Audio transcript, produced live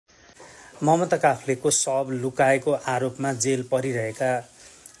ममता काफ्लेको शव लुकाएको आरोपमा जेल परिरहेका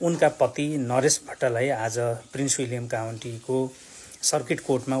उनका पति नरेश भट्टलाई आज प्रिन्स विलियम काउन्टीको सर्किट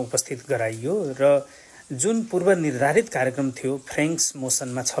कोर्टमा उपस्थित गराइयो र जुन पूर्व निर्धारित कार्यक्रम थियो फ्रेङ्क्स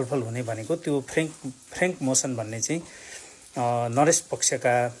मोसनमा छलफल हुने भनेको त्यो फ्रेङ्क मोसन भन्ने चाहिँ नरेश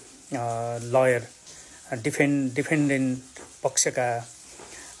पक्षका लयर डिफेन्डेन्ट पक्षका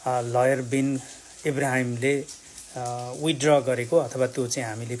लयर बिन इब्राहिमले विथड्र गरेको अथवा त्यो चाहिँ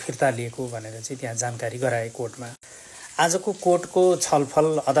हामीले फिर्ता लिएको भनेर चाहिँ त्यहाँ जानकारी गराए कोर्टमा। आजको कोर्टको छलफल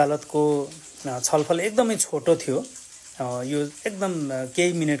अदालतको छलफल एकदमै छोटो थियो। यो एकदम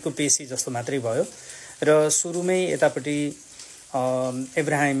केही मिनेटको पेशी जस्तो मात्रै भयो र सुरुमै यतापट्टि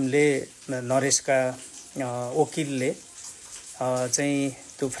इब्राहिमले नरेशका वकिलले चाहिँ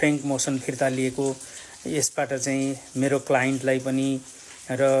त्यो फ्रेङ्क मोसन फिर्ता लिएको यसबाट चाहिँ मेरो क्लाइन्टलाई पनि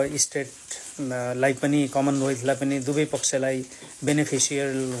र स्टेटलाई पनि कमनवेल्थलाई पनि दुवै पक्षलाई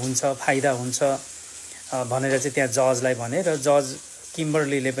बेनिफिसियल हुन्छ फाइदा हुन्छ भनेर चाहिँ त्यहाँ जजलाई भने र जज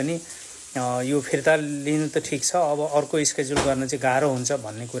किम्बर्लीले पनि यो फिर्ता लिनु त ठिक छ अब अर्को स्केड्युल गर्न चाहिँ गाह्रो हुन्छ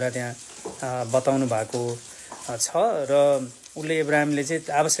भन्ने कुरा त्यहाँ बताउनु भएको छ र उसले इब्राहिमले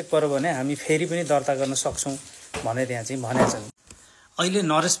चाहिँ आवश्यक पर्यो भने हामी फेरि पनि दर्ता गर्न सक्छौँ भने त्यहाँ चाहिँ भनेका छन्। अहिले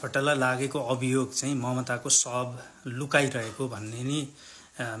नरेश भट्टलाई लागेको अभियोग चाहिँ ममताको शव लुकाइरहेको भन्ने नि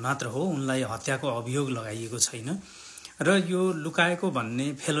मात्र हो, उनलाई हत्याको अभियोग लगाइएको छैन र यो लुकाएको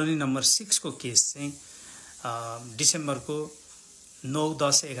भन्ने फेलोनी नम्बर 6 को केस चाहिँ डिसेम्बरको 9,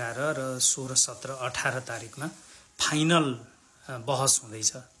 10, 11 र 16, 17, 18 तारिकमा फाइनल बहस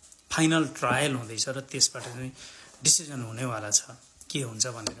हुँदैछ, फाइनल ट्रायल हुँदैछ र त्यसबाट चाहिँ डिसिजन हुनेवाला छ के हुन्छ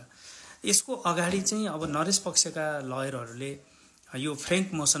भनेर। यसको अगाडि चाहिँ अब नरेश पक्षका लयरहरूले यो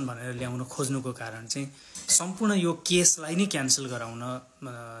फ्रेङ्क मोसन भनेर ल्याउन खोज्नुको कारण चाहिँ सम्पूर्ण यो केसलाई नै क्यान्सल गराउन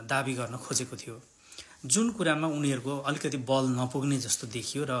दाबी गर्न खोजेको थियो, जुन कुरामा उनीहरूको अलिकति बल नपुग्ने जस्तो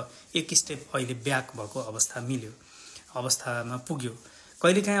देखियो र एक स्टेप अहिले ब्याक भएको अवस्थामा पुग्यो।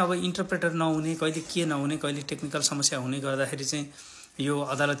 कहिलेकाहीँ अब इन्टरप्रेटर नहुने, कहिले के नहुने, कहिले टेक्निकल समस्या हुने गर्दाखेरि चाहिँ यो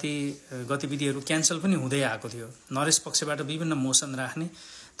अदालती गतिविधिहरू क्यान्सल पनि हुँदै आएको थियो। नरेश पक्षबाट विभिन्न मोसन राख्ने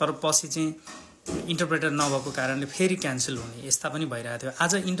तर पछि चाहिँ इन्टरप्रेटर नभएको कारणले फेरि क्यान्सल हुने यस्ता पनि भइरहेको थियो।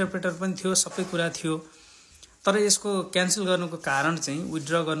 आज इन्टरप्रेटर पनि थियो, सबै कुरा थियो, तर यसको क्यान्सल गर्नुको कारण चाहिँ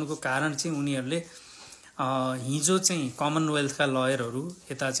विथड्र गर्नुको कारण चाहिँ उनीहरूले हिजो चाहिँ कमनवेल्थका लयरहरू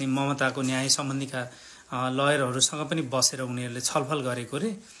यता चाहिँ ममताको न्याय सम्बन्धीका लयरहरूसँग पनि बसेर उनीहरूले छलफल गरेको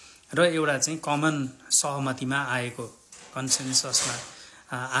रे र एउटा चाहिँ कमन सहमतिमा आएको कन्सेन्ससमा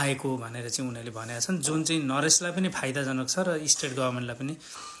आएको भनेर चाहिँ उनीहरूले भनेका छन्, जुन चाहिँ नरेशलाई पनि फाइदाजनक छ र स्टेट गभर्मेन्टलाई पनि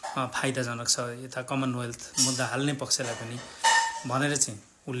फाइदाजनक छ, यता कमनवेल्थ मुद्दा हाल्ने पक्षलाई पनि भनेर चाहिँ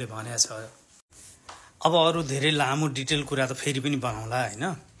उसले भनेको छ। अब अरू धेरै लामो डिटेल कुरा त फेरि पनि बनाउला हैन।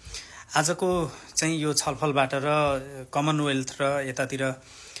 आजको चाहिँ यो छलफलबाट र कमनवेल्थ र यतातिर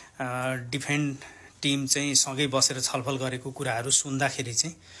डिफेन्ड टिम चाहिँ सँगै बसेर छलफल गरेको कुराहरू सुन्दाखेरि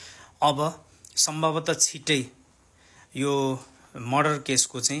चाहिँ अब सम्भवतः छिट्टै यो मर्डर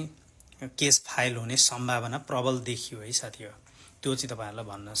केसको चाहिँ केस फाइल हुने सम्भावना प्रबल देखियो है साथीहरु, त्यो चाहिँ तपाईहरुलाई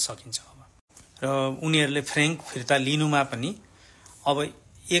भन्न सकिन्छ। अब र उनीहरूले फ्रेङ्क फिर्ता लिनुमा पनि अब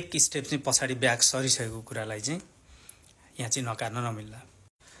एक स्टेप चाहिँ पछाडि ब्याक सरिसकेको कुरालाई चाहिँ यहाँ चाहिँ नकार्न नमिल्ला।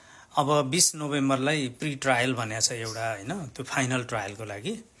 अब 20 नोभेम्बरलाई प्री ट्रायल भनेको छ एउटा हैन, त्यो फाइनल ट्रायलको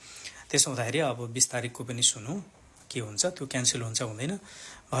लागि। त्यसो हुँदाखेरि अब 20 तारिकको पनि सुनौ के हुन्छ, त्यो क्यान्सल हुन्छ हुँदैन,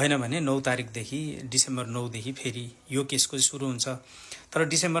 भएन भने 9 तारिकदेखि डिसेम्बर 9 देखि फेरि यो केसको सुरु हुन्छ। तर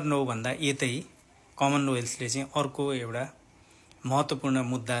डिसेम्बर 9 भन्दा यतै कमनवेल्थले चाहिँ अर्को एउटा महत्त्वपूर्ण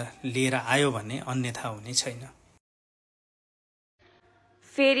मुद्दा लिएर आयो भने अन्यथा हुने छैन।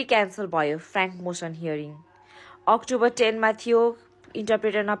 फेरि क्यान्सल भयो फ्रेङ्क मोसन हियरिङ। अक्टोबर 10 मा थियो,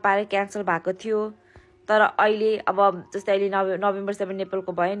 इन्टरप्रेटर नपाएर क्यान्सल भएको थियो, तर अहिले अब जस्तै अहिले नोभेम्बर 7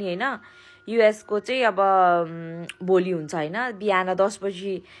 नेपालको भयो नि हैन, युएस को चाहिँ अब भोलि हुन्छ हैन, बिहान 10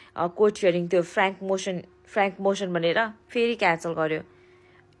 बजी कोर्ट हियरिङ थियो फ्रेङ्क मोसन भनेर फेरि क्यान्सल गर्यो।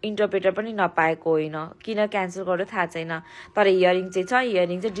 इन्टरप्रेटर पनि नपाएको होइन, किन क्यान्सल गर्यो थाहा छैन, तर हियरिङ चाहिँ छ।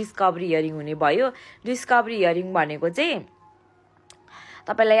 हियरिङ चाहिँ डिस्कभरी हियरिङ हुने भयो। डिस्कभरी हियरिङ भनेको चाहिँ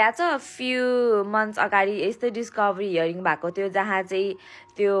तपाईलाई याद छ फ्यु मन्थ्स अगाडि यस्तै डिस्कभरी हियरिङ भएको थियो, जहाँ चाहिँ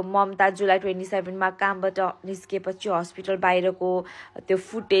त्यो ममता जुलाई 27 मा कामबाट निस्केपछि हस्पिटल बाहिरको त्यो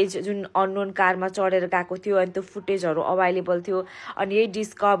फुटेज जुन अननोन कारमा चढेर गएको थियो अनि त्यो फुटेजहरू अभाइलेबल थियो। अनि यही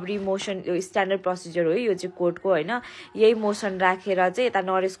डिस्कभरी मोसन यो स्ट्यान्डर्ड प्रोसिजर हो यो चाहिँ कोर्टको हैन। यही मोसन राखेर चाहिँ यता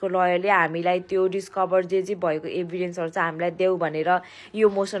नरेशको लयरले हामीलाई त्यो डिस्कभर जे भएको एभिडेन्सहरू चाहिँ हामीलाई देऊ भनेर यो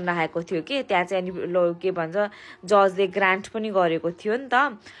मोसन राखेको थियो कि त्यहाँ चाहिँ अनि के भन्छ जजले ग्रान्ट पनि गरेको थियो नि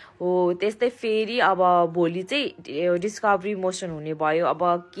त हो। त्यस्तै फेरि अब भोलि चाहिँ डिस्कभरी मोसन हुने भयो। अब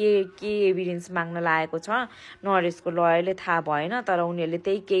अब के एभिडेन्स माग्न लागेको छ नरेशको लयरले थाहा भएन, तर उनीहरूले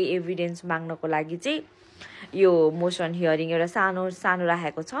त्यही केही एभिडेन्स माग्नको लागि चाहिँ यो मोसन हियरिङ एउटा सानो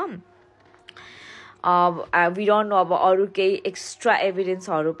राखेको छ। वी डोन्ट नो अब अरू केही एक्स्ट्रा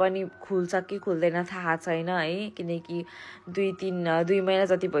एभिडेन्सहरू पनि खुल्छ कि खुल्दैन थाहा छैन है, किनकि 2 महिना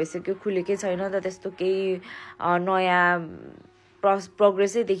जति भइसक्यो खुलेकै छैन त त्यस्तो केही नयाँ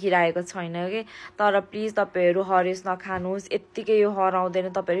प्रोग्रेसै देखिरहेको छैन कि। तर प्लिज तपाईँहरू हरेस नखानुहोस्, यत्तिकै यो हराउँदैन,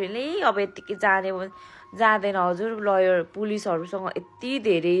 तपाईँहरूले अब यत्तिकै जाँदैन हजुर। लयर पुलिसहरूसँग यति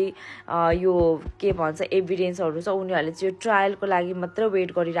धेरै यो के भन्छ एभिडेन्सहरू छ, उनीहरूले चाहिँ यो ट्रायलको लागि मात्र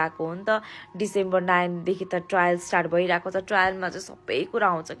वेट गरिरहेको हो नि त। डिसेम्बर 9देखि त ट्रायल स्टार्ट भइरहेको छ, ट्रायलमा चाहिँ सबै कुरा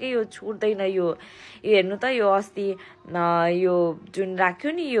आउँछ कि यो छुट्दैन। यो हेर्नु त यो अस्ति यो जुन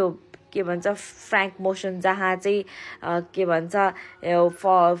राख्यो नि यो के भन्छ फ्र्याङ्क मोसन, जहाँ चाहिँ के भन्छ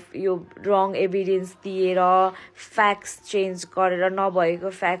यो रङ एभिडेन्स दिएर फ्याक्ट्स चेन्ज गरेर नभएको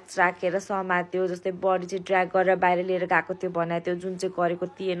फ्याक्ट्स राखेर समात्यो, जस्तै बडी चाहिँ ड्र्याग गरेर बाहिर लिएर गएको थियो बनाएको थियो, जुन चाहिँ गरेको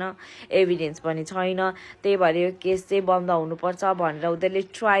थिएन, एभिडेन्स पनि छैन। त्यही भएर यो केस चाहिँ बन्द हुनुपर्छ भनेर उनीहरूले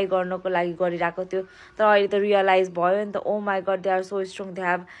ट्राई गर्नको लागि गरिरहेको थियो। तर अहिले त रियलाइज भयो नि त, ओ my God they are so strong, they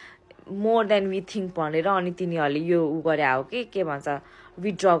have more than we think भनेर अनि तिनीहरूले यो गरे हो कि के भन्छ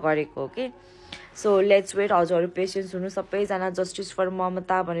विथड्र गरेको हो कि। सो लेट्स वेट, हजुरहरू पेसेन्स हुनु, सबैजना जस्टिस फर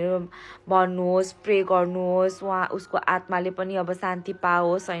ममता भनेर भन्नुहोस्, प्रे गर्नुहोस्, उसको आत्माले पनि अब शान्ति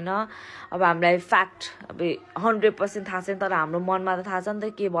पाओस् होइन। अब हामीलाई फ्याक्ट अब 100% थाहा छैन, तर हाम्रो मनमा त थाहा छ नि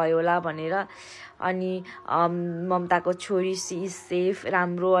त के भयो होला भनेर। अनि ममताको छोरी सी इज सेफ,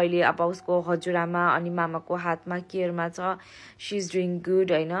 राम्रो अहिले अब उसको हजुरआमा अनि मामाको हातमा केयरमा छ, सी इज डुइङ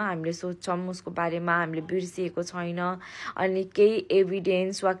गुड होइन। हामीले सोच्छौँ उसको बारेमा, हामीले बिर्सिएको छैन। अनि केही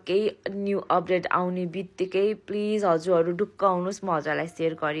एभिडेन्स वा केही न्यू अपडेट आउने बित्तिकै प्लिज हजुरहरू ढुक्क हुनुहोस्, म हजुरलाई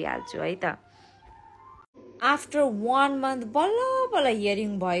सेयर गरिहाल्छु है त। आफ्टर 1 month बल्ल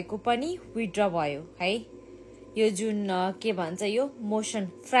हियरिङ भएको पनि विथड्र भयो है। यो जुन के भन्छ यो मोसन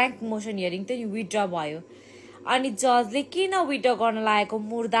फ्र्याङ्क मोसन हियरिङ त विथड्र भयो। अनि जजले किन विथड्र गर्न लागेको,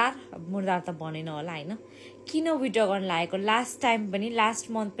 मुर्दार त भनेन होला होइन, किन विथड्र गर्न लागेको लास्ट टाइम पनि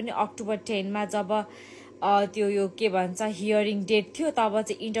लास्ट मन्थ पनि अक्टोबर 10 जब त्यो यो के भन्छ हियरिङ डेट थियो तब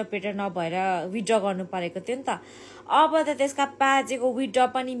चाहिँ इन्टरप्रेटर नभएर विथड्र गर्नु परेको थियो नि त। अब त त्यसका बाजेको विथड्र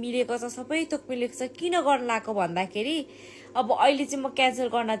पनि मिलेको छ, सबै थोक मिलेको छ, किन गर्न लागेको भन्दाखेरि अब अहिले चाहिँ म क्यान्सल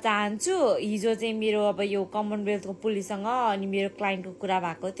गर्न चाहन्छु। हिजो चाहिँ मेरो अब यो कमनवेल्थको पुलिससँग अनि मेरो क्लाइन्टको कुरा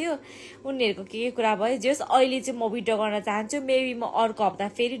भएको थियो, उनीहरूको के कुरा भयो जस अहिले चाहिँ म विथड्र गर्न चाहन्छु, मेबी म अर्को हप्ता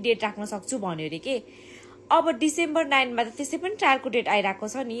फेरि डेट राख्न सक्छु भन्यो अरे के। अब डिसेम्बर 9 त त्यसै पनि ट्रायलको डेट आइरहेको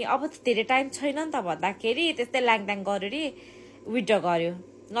छ नि, अब त धेरै टाइम छैन नि त भन्दाखेरि त्यस्तै ल्याङट्याङ गर्यो अरे, विथड्र गर्यो।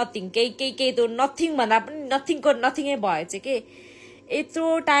 नथिङ केही त नथिङ भन्दा पनि नथिङको नथिङै भएछ कि। यत्रो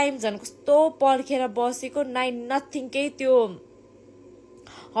टाइम झन् कस्तो पर्खेर बसेको, नथिङ केही त्यो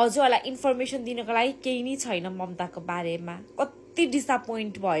हजुरहरूलाई इन्फर्मेसन दिनको लागि केही नै छैन ममताको बारेमा। कति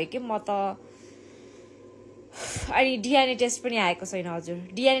डिसअपोइन्ट भयो कि म त। अनि डिएनए टेस्ट पनि आएको छैन हजुर,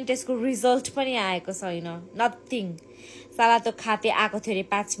 डिएनए टेस्टको रिजल्ट पनि आएको छैन, नथिङ। साला त्यो खाते आएको थियो अरे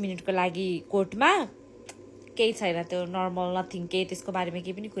 5 मिनटको लागि कोर्टमा, केही छैन त्यो नर्मल, नथिङ केही त्यसको बारेमा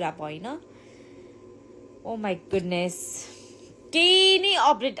केही पनि कुरा भएन। ओ माई गुडनेस, केही नै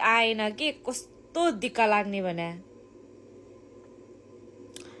अपडेट आएन कि, कस्तो दिक्क लाग्ने भने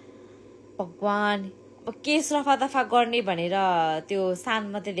भगवान्। अब केस रफादफा गर्ने भनेर त्यो सान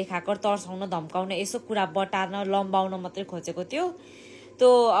मात्रै देखाएको, तर्साउन धम्काउन यसो कुरा बटार्न लम्बाउन मात्रै खोजेको थियो। त्यो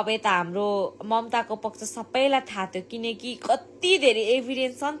अब यता हाम्रो ममताको पक्ष सबैलाई थाहा थियो, किनकि कति धेरै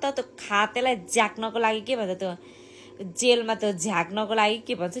एभिडेन्स छ नि त। त्यो खातेलाई झ्याक्नको लागि के भन्छ त्यो जेलमा, त्यो झ्याक्नको लागि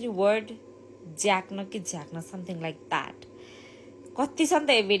के भन्छ नि वर्ड, झ्याक्न समथिङ लाइक द्याट, कति छ नि त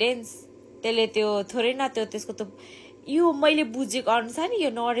एभिडेन्स। त्यसले त्यो थोरै न त्यो त्यसको त यो मैले बुझेको अनुसार नि यो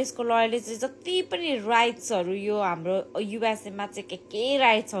नरेशको लयरले चाहिँ जति पनि राइट्सहरू यो हाम्रो युएसएमा चाहिँ के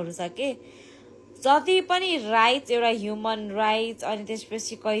राइट्सहरू छ कि, जति पनि राइट्स एउटा ह्युमन राइट्स अनि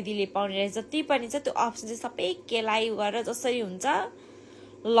त्यसपछि कैदीले पाउने राइट्स जति पनि छ त्यो अप्सन चाहिँ सबै केलाई गरेर जसरी हुन्छ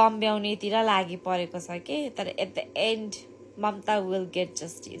लम्ब्याउनेतिर लागि परेको छ कि। तर at the and Mamata will get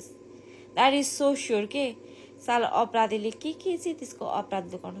justice, that is so sure के। साल अपराधीले के चाहिँ त्यसको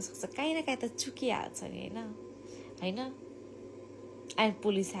अपराध गर्न सक्छ, काहीँ न काहीँ त चुकिहाल्छ नि होइन। And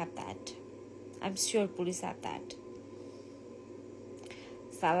police have that, I am sure police have that.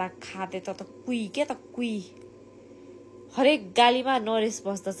 साला खाते त कुई के त कुई, हरेक गालीमा नरेश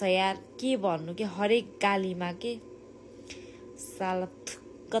बस्दछ यार, के भन्नु कि हरेक गालीमा के। साला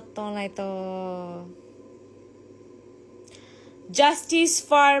थुक्क तँलाई त। Justice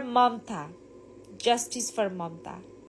for Mamata, justice for Mamata.